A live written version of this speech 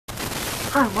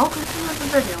Hi, welcome to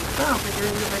another video. Today I'll be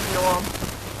doing a video on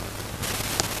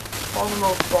Forza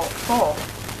Motorsport 4.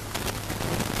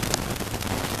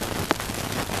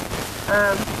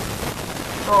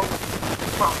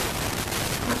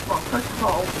 First of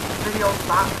all, the video's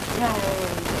back. Yay!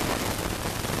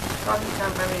 So as you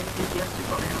can very enthusiastic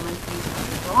about it, I'm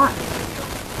enthusiastic. I like this video.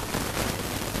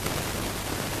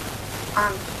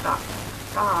 And to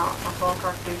start, I thought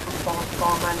I'd do some Forza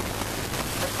 4 men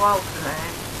as well today.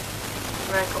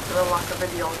 Make up for the lack of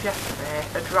videos yesterday,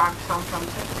 a Drive San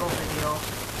Francisco video,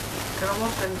 because I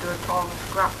was going to do a tour of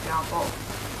scrapyard, but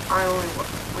I only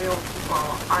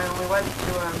went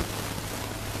to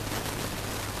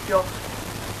just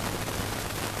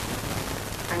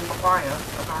inquire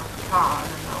about the car and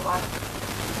then I left,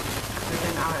 because we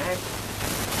didn't have it in.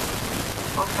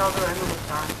 I'll do it another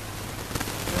time,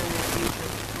 in the near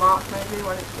future. March maybe,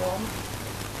 when it's warm.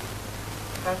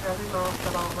 February, March,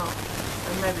 I don't know.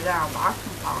 And maybe there I'll buy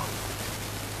some parts.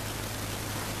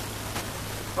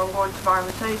 So I'm going to buy a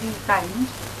Mercedes Benz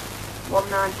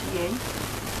 190E.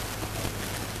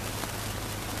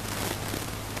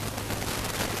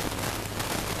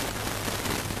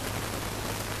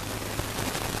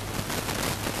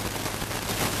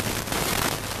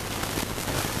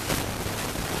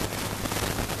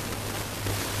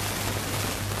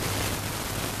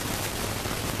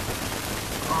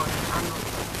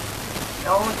 It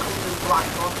only comes in black,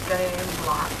 so I'll get it in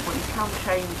black, but you can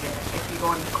change it if you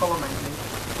go in the colour menu.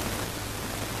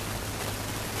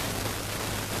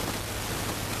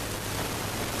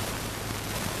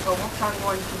 So what I'm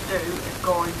going to do is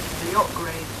go into the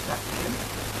upgrade section,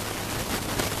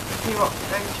 see what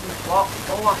extension swap.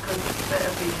 Oh, I can fit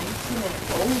a V8 in it.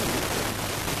 Oh,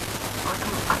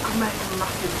 I can make a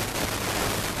massive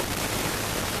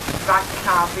drag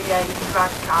car, V8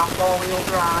 drag car, 4-wheel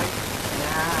drive.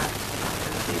 Yeah.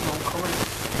 One coming.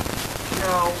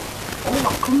 No. Oh,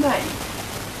 that can make.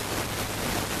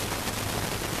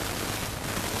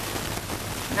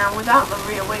 Now without the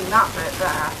rear wing, that bit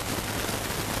there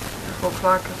just looks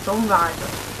like a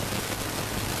sunriser.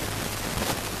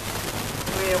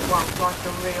 Like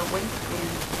a rear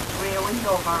windscreen, rear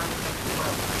window visor, if you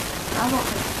will. I don't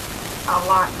think I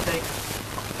like the big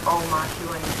almighty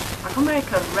wings. I can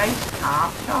make a race car.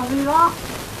 Shall I do that?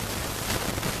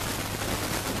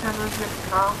 Drift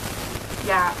car.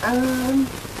 Yeah,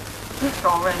 drift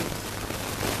or race.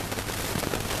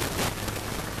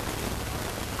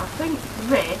 I think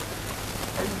drift,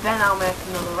 and then I'll make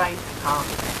another race car.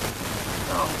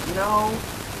 So, no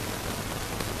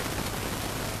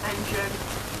engine,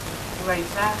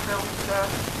 race air filter,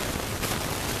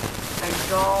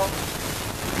 exhaust,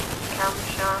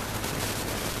 camshaft,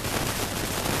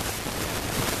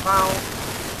 valve.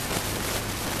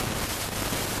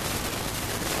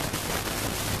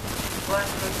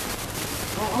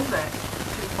 What was it?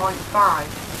 2.5.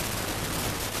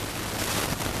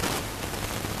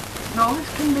 No, this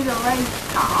can be the race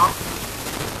car.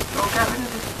 So get rid of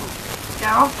this.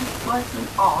 Get off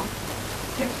displacement on.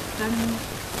 Pistons,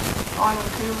 oil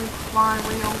and cooling,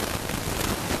 flywheel.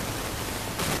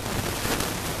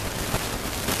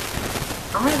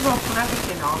 I may as well put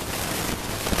everything on.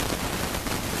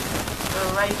 The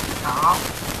race car.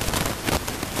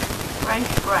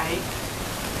 Race brake.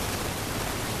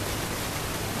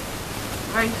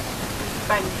 Race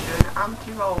suspension,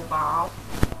 anti-roll bars,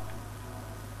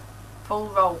 full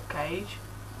roll cage,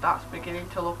 that's beginning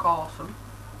to look awesome,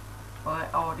 well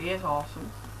it already is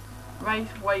awesome,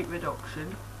 race weight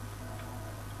reduction,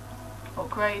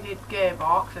 upgraded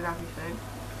gearbox and everything,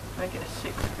 make it a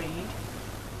 6-speed,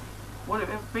 would it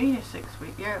have been a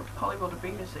 6-speed? Yeah, it probably would have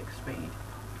been a 6-speed.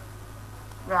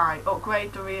 Right,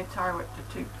 upgrade the rear tyre width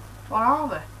to 2, what are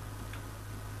they?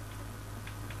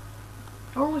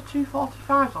 There are only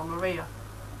 245s on the rear.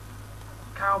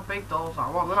 Look how big those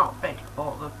are. Well, they're not big,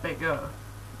 but they're bigger.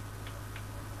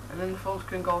 And then the fronts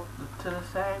can go to the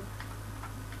same.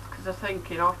 Because they're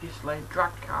thinking, obviously,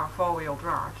 drag car, 4-wheel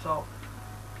drive. So,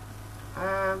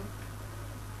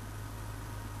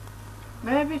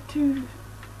 maybe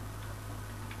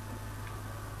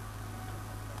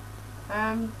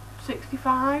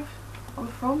 65 on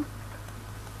the front.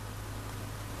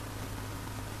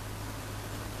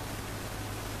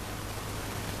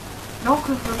 No,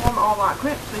 because we want all that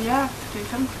grip, so yeah,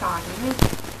 275 isn't it?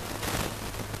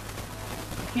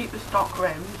 Keep the stock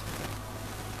rims.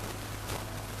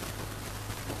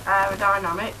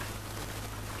 Aerodynamics,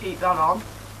 keep that on.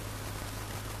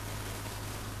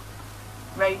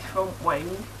 Race front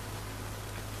wing.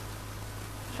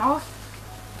 Shall I?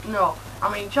 No,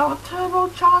 I mean, shall I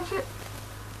turbocharge it?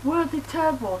 Were they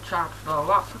turbocharged though?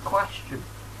 That's the question.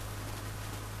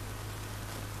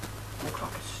 We'll cross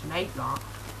snake that.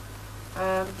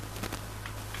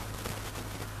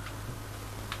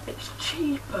 It's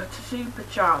cheaper to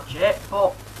supercharge it,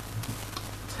 but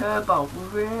turbo,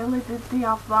 really, did they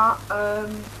have that?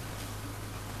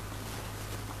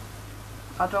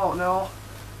 I don't know.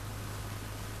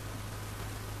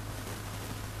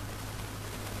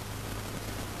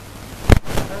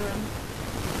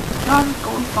 I'll just go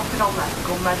and pop it on there to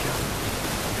go measure.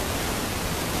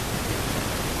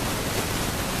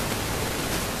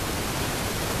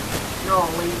 No,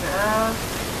 I'll leave it.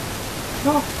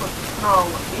 No,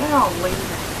 yeah, I'll leave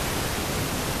it.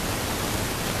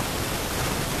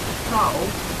 So,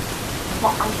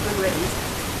 what I'll do is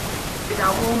I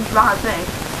will drive this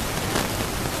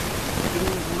in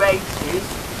races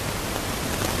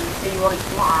and see what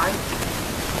it's like.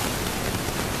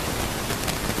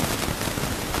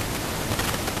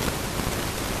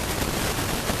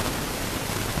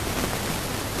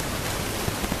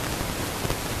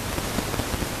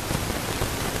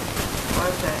 Where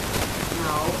is it?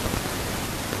 No.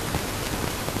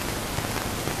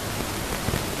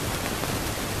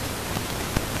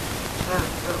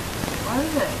 Where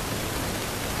is it?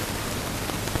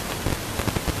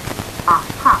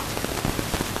 Aha!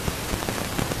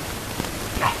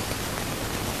 Yes!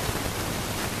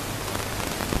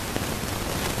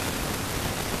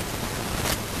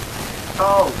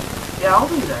 Oh, yeah, I'll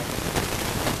do this.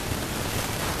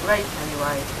 Great,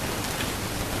 anyway.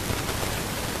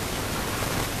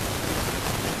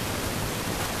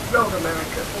 Road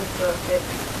America full circuit,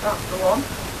 that's the one.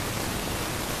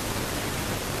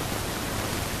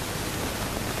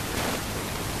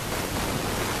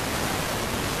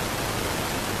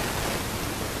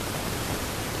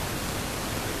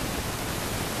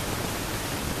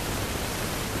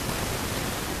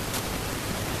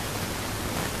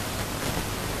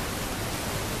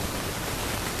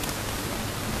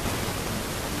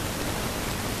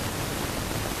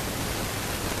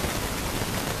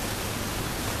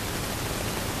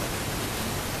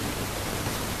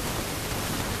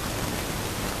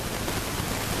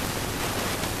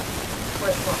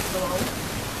 Where's what's the road?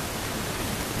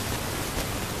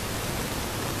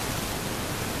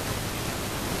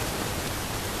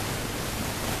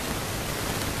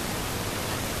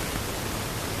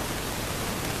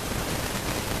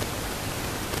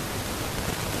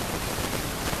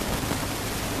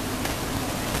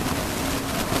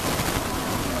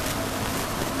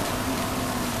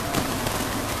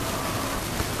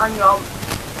 Hang on.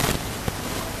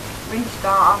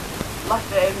 Restart.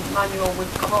 Left it in manual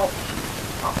with clutch.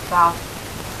 Not bad.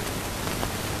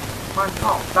 Mine's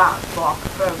not bad, but I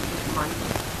prefer it with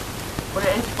manual. But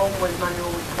it is fun with manual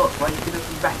with clutch where you can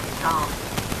just wreck a car.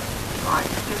 Right,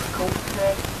 it's difficult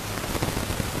today.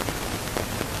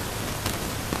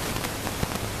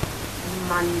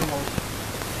 Manual.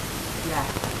 Yeah.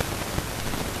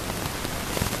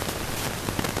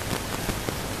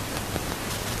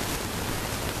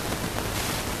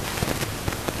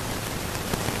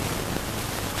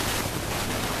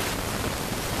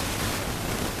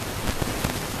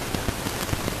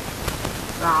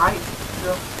 Right,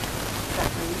 just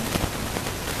check these.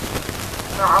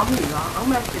 Right, I'll do that. I'll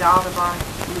make it harder by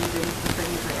moving the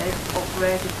things it is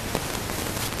upgraded.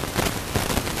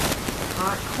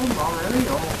 Right, come on, hurry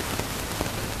up.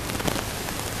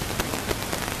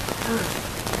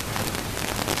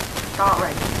 Start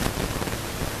racing.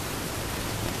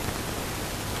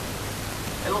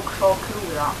 It looks so cool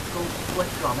with that gold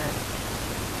splitter on it.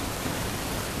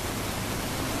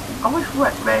 I wish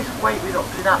race weight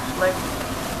reduction actually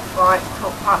like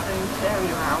took part of the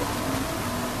interior out.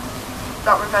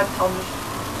 That Reventon's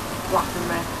blasting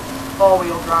me.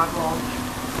 4-wheel drive launch.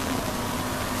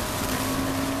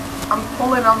 I'm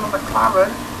pulling on the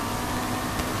McLaren.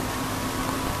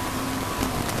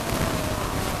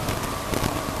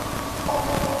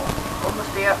 Oh,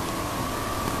 almost here.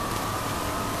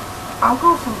 I'll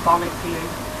go some bonnet for you.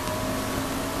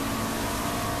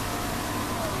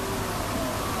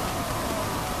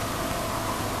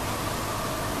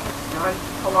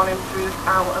 Pull on him through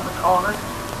out of the corners.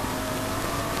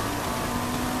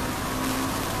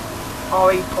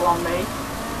 Or he pull on me.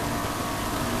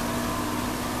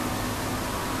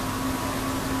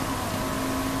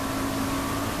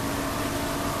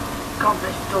 God,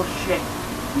 this does shit.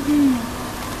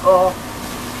 Oh.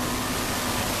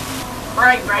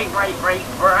 Brake, brake, brake, brake,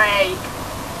 brake.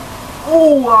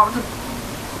 Oh, that was a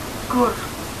good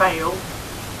fail.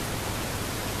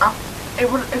 It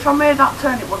would, if I made that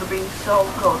turn, it would have been so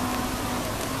good.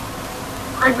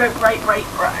 Brake, brake, brake, brake,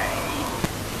 brake.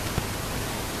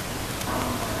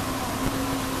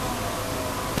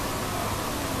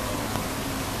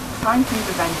 Trying to use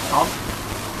the vent on.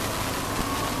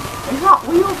 It's not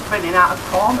wheel spinning out of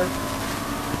corners.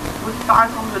 With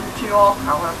 502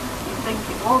 horsepower, you'd think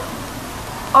it would.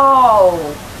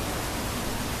 Oh!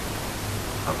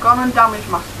 I've gone and damaged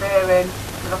my steering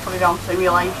because I put it on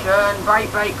simulation. Brake,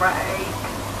 brake, brake.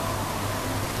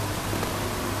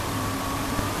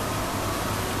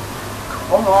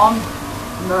 Come on,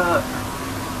 Merc.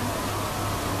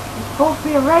 It's supposed to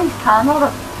be a race car, not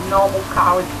a normal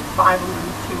car with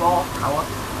 502 horsepower.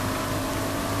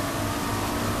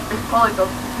 It probably does.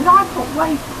 Did I put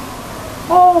weight?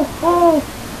 Oh!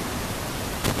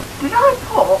 Did I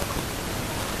put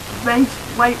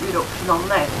weight reduction on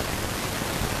this?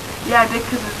 Yeah, I did,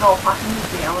 because there's no passenger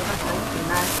seat. I was just thinking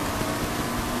then.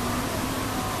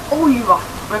 Oh, you off.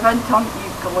 Prevent on you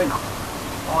going off.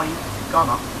 Oh, you've gone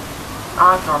off.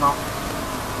 I've gone off.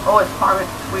 Oh, it's firing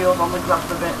its wheels on the grass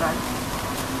a bit then.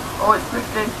 Oh, it's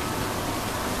drifting.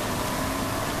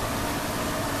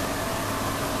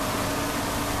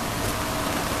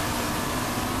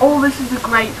 Oh, this is a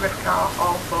great drift car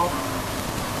also.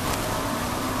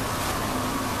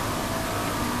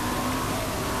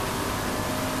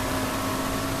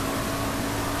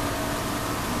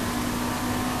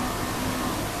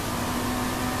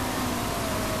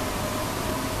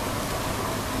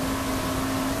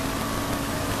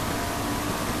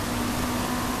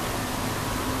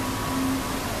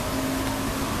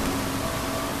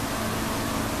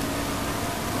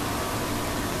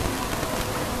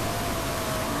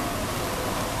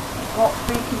 What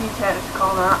speed can you take this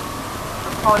corner at?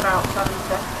 I'm probably about 70.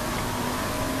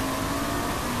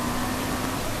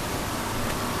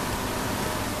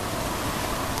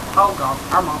 Oh god,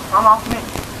 I'm off me.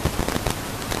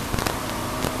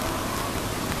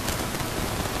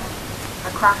 I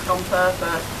crashed on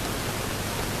purpose.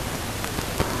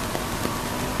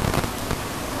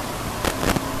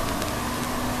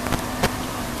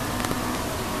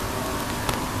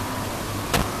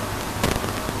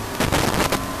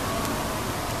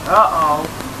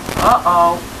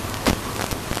 Uh-oh.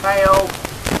 Fail.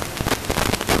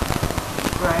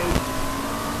 Great.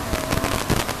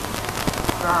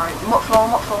 Right, much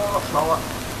slower.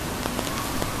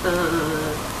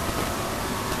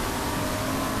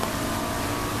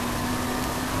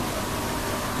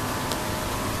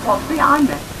 What's behind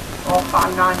me?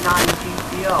 4599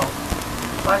 GPO.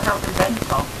 Where's that the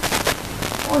Benz on?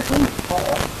 Oh, it's only 4.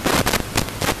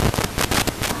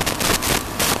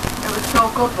 It was so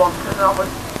good one because I was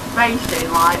racing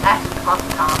like S-class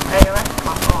cars, AOS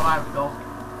class, oh there we go,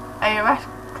 AOS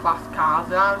class cars,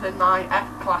 and I was in my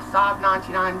F-class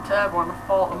 599 turbo and I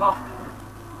fought them off.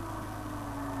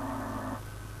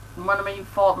 And when I mean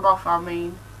fought them off, I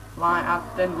mean like I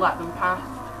didn't let them pass.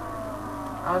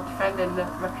 I was defending the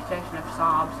reputation of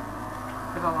Saabs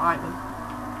because I like them.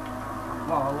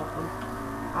 Well, I love them.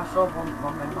 I so want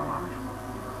one in my life.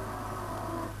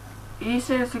 Are you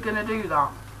seriously going to do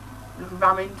that? Just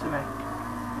ram into me?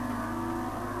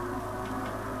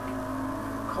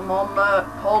 Come on, Mert,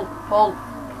 pull. Hold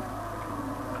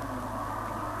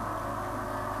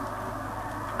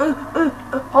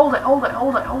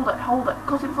it.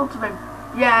 Cut in front of him.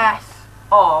 Yes.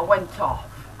 Oh, went off.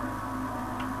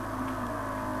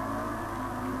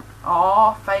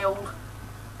 Oh, failed.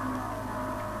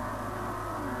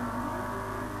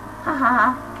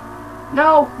 Haha.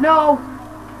 No.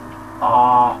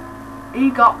 Oh,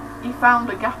 he found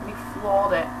a gap and he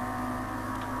floored it.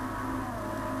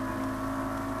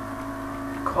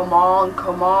 Come on,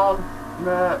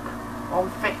 Merc.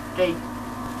 150.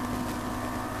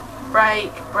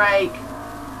 Brake.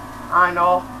 I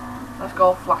know. Let's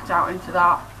go flat out into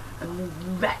that and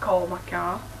wreck all my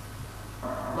car.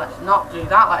 Let's not do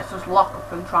that. Let's just lock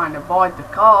up and try and avoid the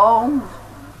cones.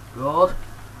 Good.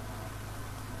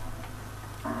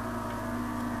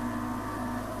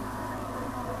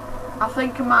 I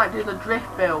think I might do the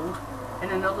drift build in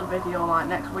another video like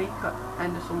next week at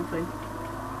end or something.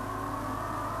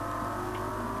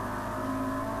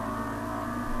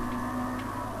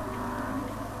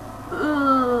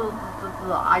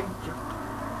 I just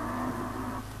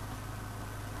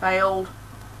failed.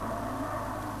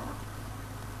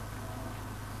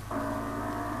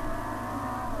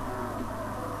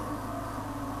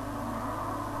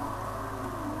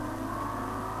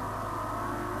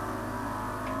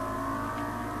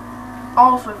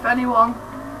 Also, if anyone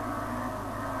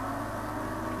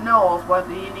knows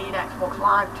whether you need Xbox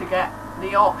Live to get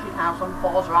the auction house on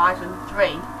Forza Horizon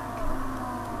 3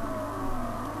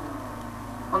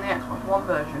 on the Xbox One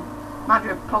version, mind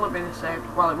you, it'll probably be the same.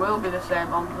 Well, it will be the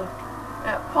same on the.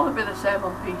 It'll probably be the same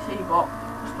on PC, but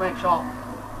just to make sure,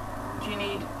 do you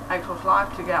need Xbox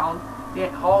Live to get on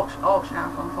the auction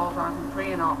house on Forza Horizon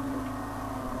 3 or not?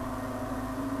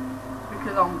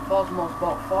 because on Forza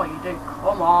Motorsport 4 you do.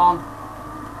 Come on.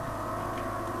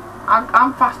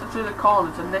 I'm faster through the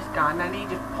corners than this guy, and then he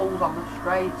just pulls on the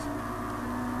straights.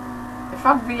 If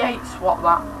I V8 swap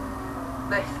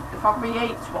if I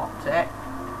V8 swapped it,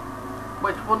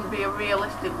 which wouldn't be a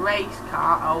realistic race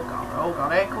car, oh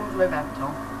god, here comes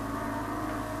Reventon.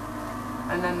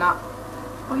 And then that,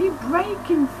 what are you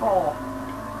braking for?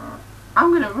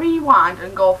 I'm going to rewind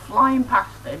and go flying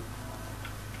past him.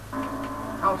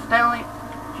 I was telling,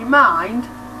 do you mind?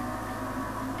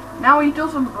 Now he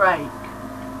doesn't brake.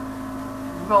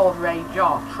 Road rage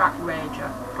or track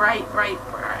rager. Brake.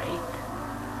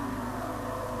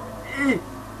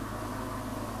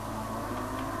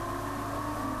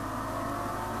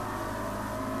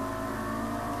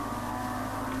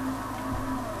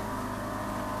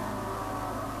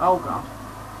 Oh god.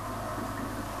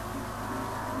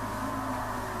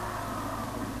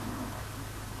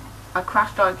 I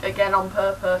crashed again on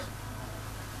purpose.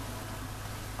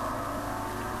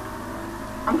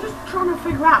 I'm just trying to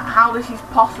figure out how this is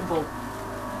possible.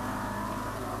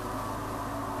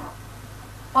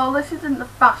 Well, this isn't the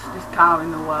fastest car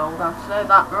in the world, I'd say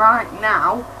that right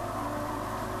now.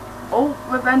 Oh,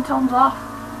 Reventon's off.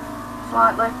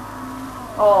 Slightly.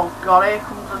 Oh god, here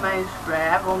comes the main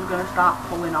straight. Everyone's going to start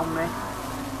pulling on me.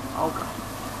 Oh god.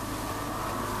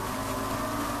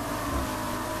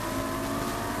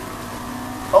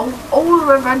 Oh,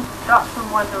 that's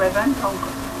from when the Reventon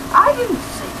comes. I didn't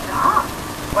see that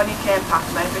when he came past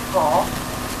me before.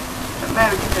 But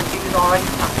maybe because he was already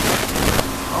past me.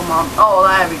 Oh man, oh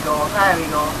there we go, that's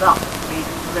the speed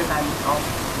of the Reventon.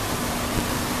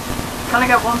 Can I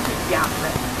get 160 out of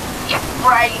it? Yes,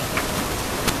 brake!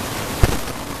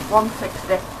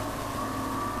 160.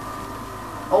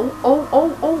 Oh,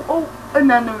 and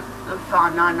then the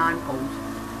 599 pulls.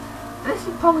 This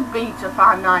would probably beat a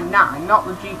 599, not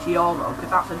the GTO though, because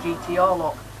that's a GTO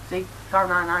look. See,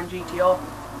 599 GTO.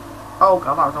 Oh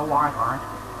god, that was a wide line.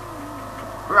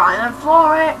 Right, and then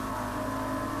floor it.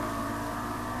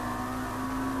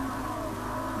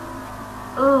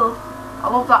 Ugh, I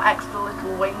love that extra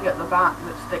little wing at the back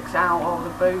that sticks out over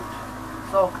the boot.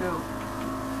 So cool.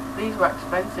 These were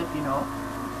expensive, you know,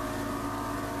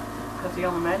 because they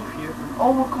only made a few of them.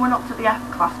 Oh, we're coming up to the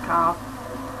F-class cars.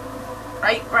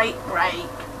 Brake.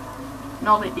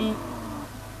 No, the E.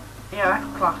 Yeah,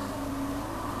 F-class.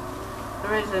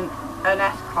 There isn't an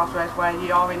S-class race where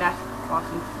you're in S-class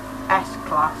and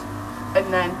S-class,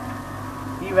 and then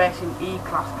you're racing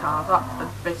E-class cars. That's a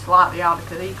bit slightly harder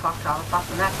because E-class cars are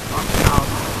faster than S-class cars.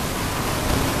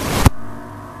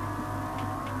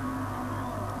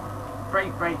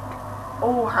 Brake.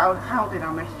 Oh, how did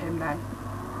I miss him then?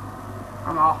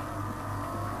 I'm off.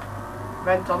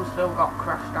 Reventon's still got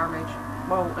crash damage.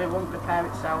 Well, it won't repair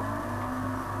itself.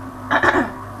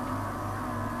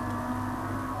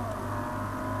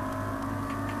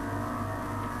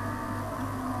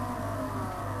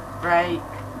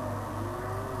 Brake.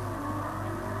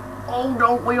 Oh,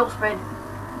 don't wheel spin.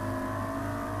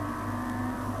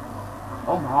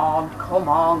 Come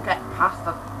on, get past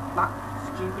that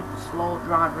stupid slow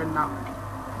driver in that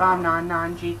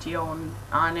 599 GTO, and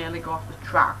I nearly go off the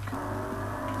track.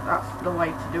 That's the way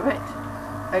to do it.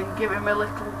 And give him a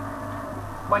little,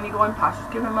 when you're going past,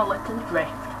 just give him a little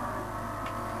drift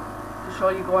to show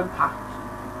you're going past.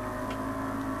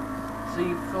 So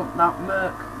you front that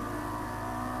Merc,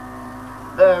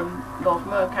 those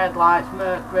Merc headlights,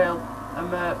 Merc grille, and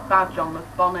Merc badge on the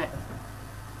bonnet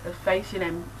is facing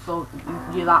him, so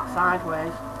you're that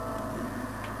sideways.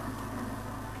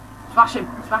 Smash him!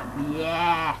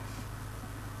 Yes!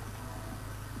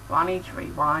 So I need to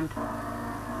rewind.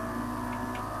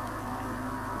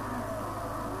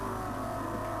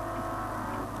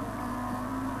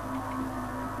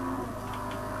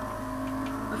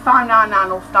 The 599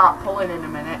 will start pulling in a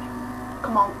minute.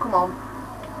 Come on.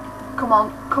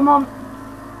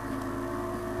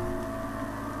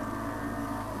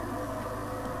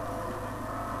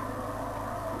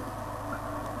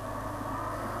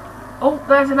 Oh,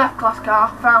 there's an F-class car.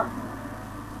 Found.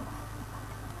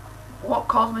 What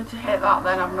caused me to hit that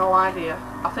then, I've no idea.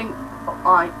 I think,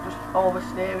 like, just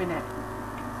oversteering it.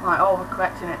 Like,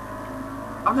 overcorrecting it.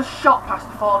 I've just shot past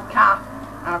the Ford car,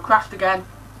 and I crashed again.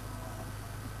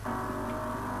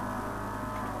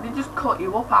 They just cut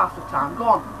you up half the time. Go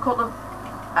on, cut the,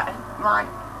 my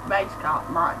race car,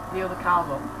 the other cars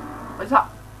up. Is that?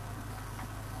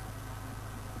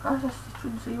 That's a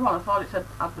Citroen C1. I thought it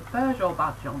had the Peugeot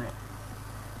badge on it.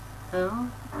 No.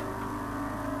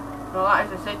 Well, that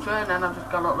is a Citroen, and I've just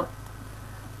got up the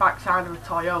backside of a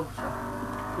Toyota.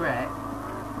 Great.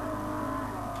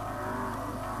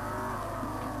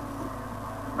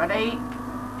 Ready?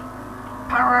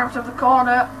 power out of the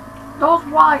corner. Those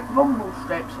white rumble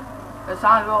strips at the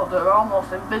side of the road, they're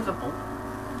almost invisible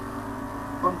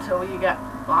until you get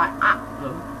like at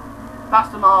them.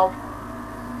 Past them all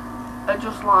are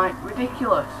just like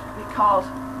ridiculous because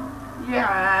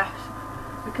yes,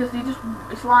 because they just,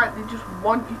 it's like they just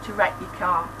want you to wreck your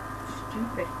car.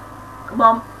 Stupid. Come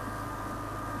on.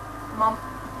 Come on.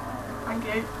 Thank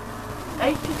you.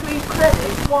 83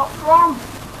 credits? What's wrong?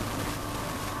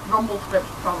 Rumble strips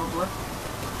probably.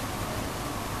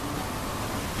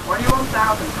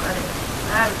 21,000 credits.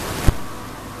 There we go.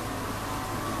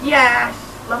 Yes!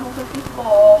 Level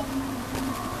 54.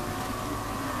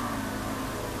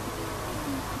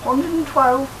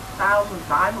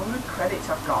 112,500 credits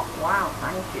I've got. Wow,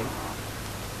 thank you.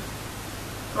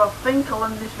 So I think I'll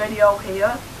end this video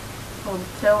here.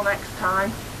 Until next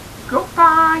time,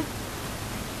 goodbye!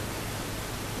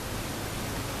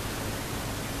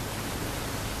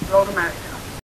 Road America.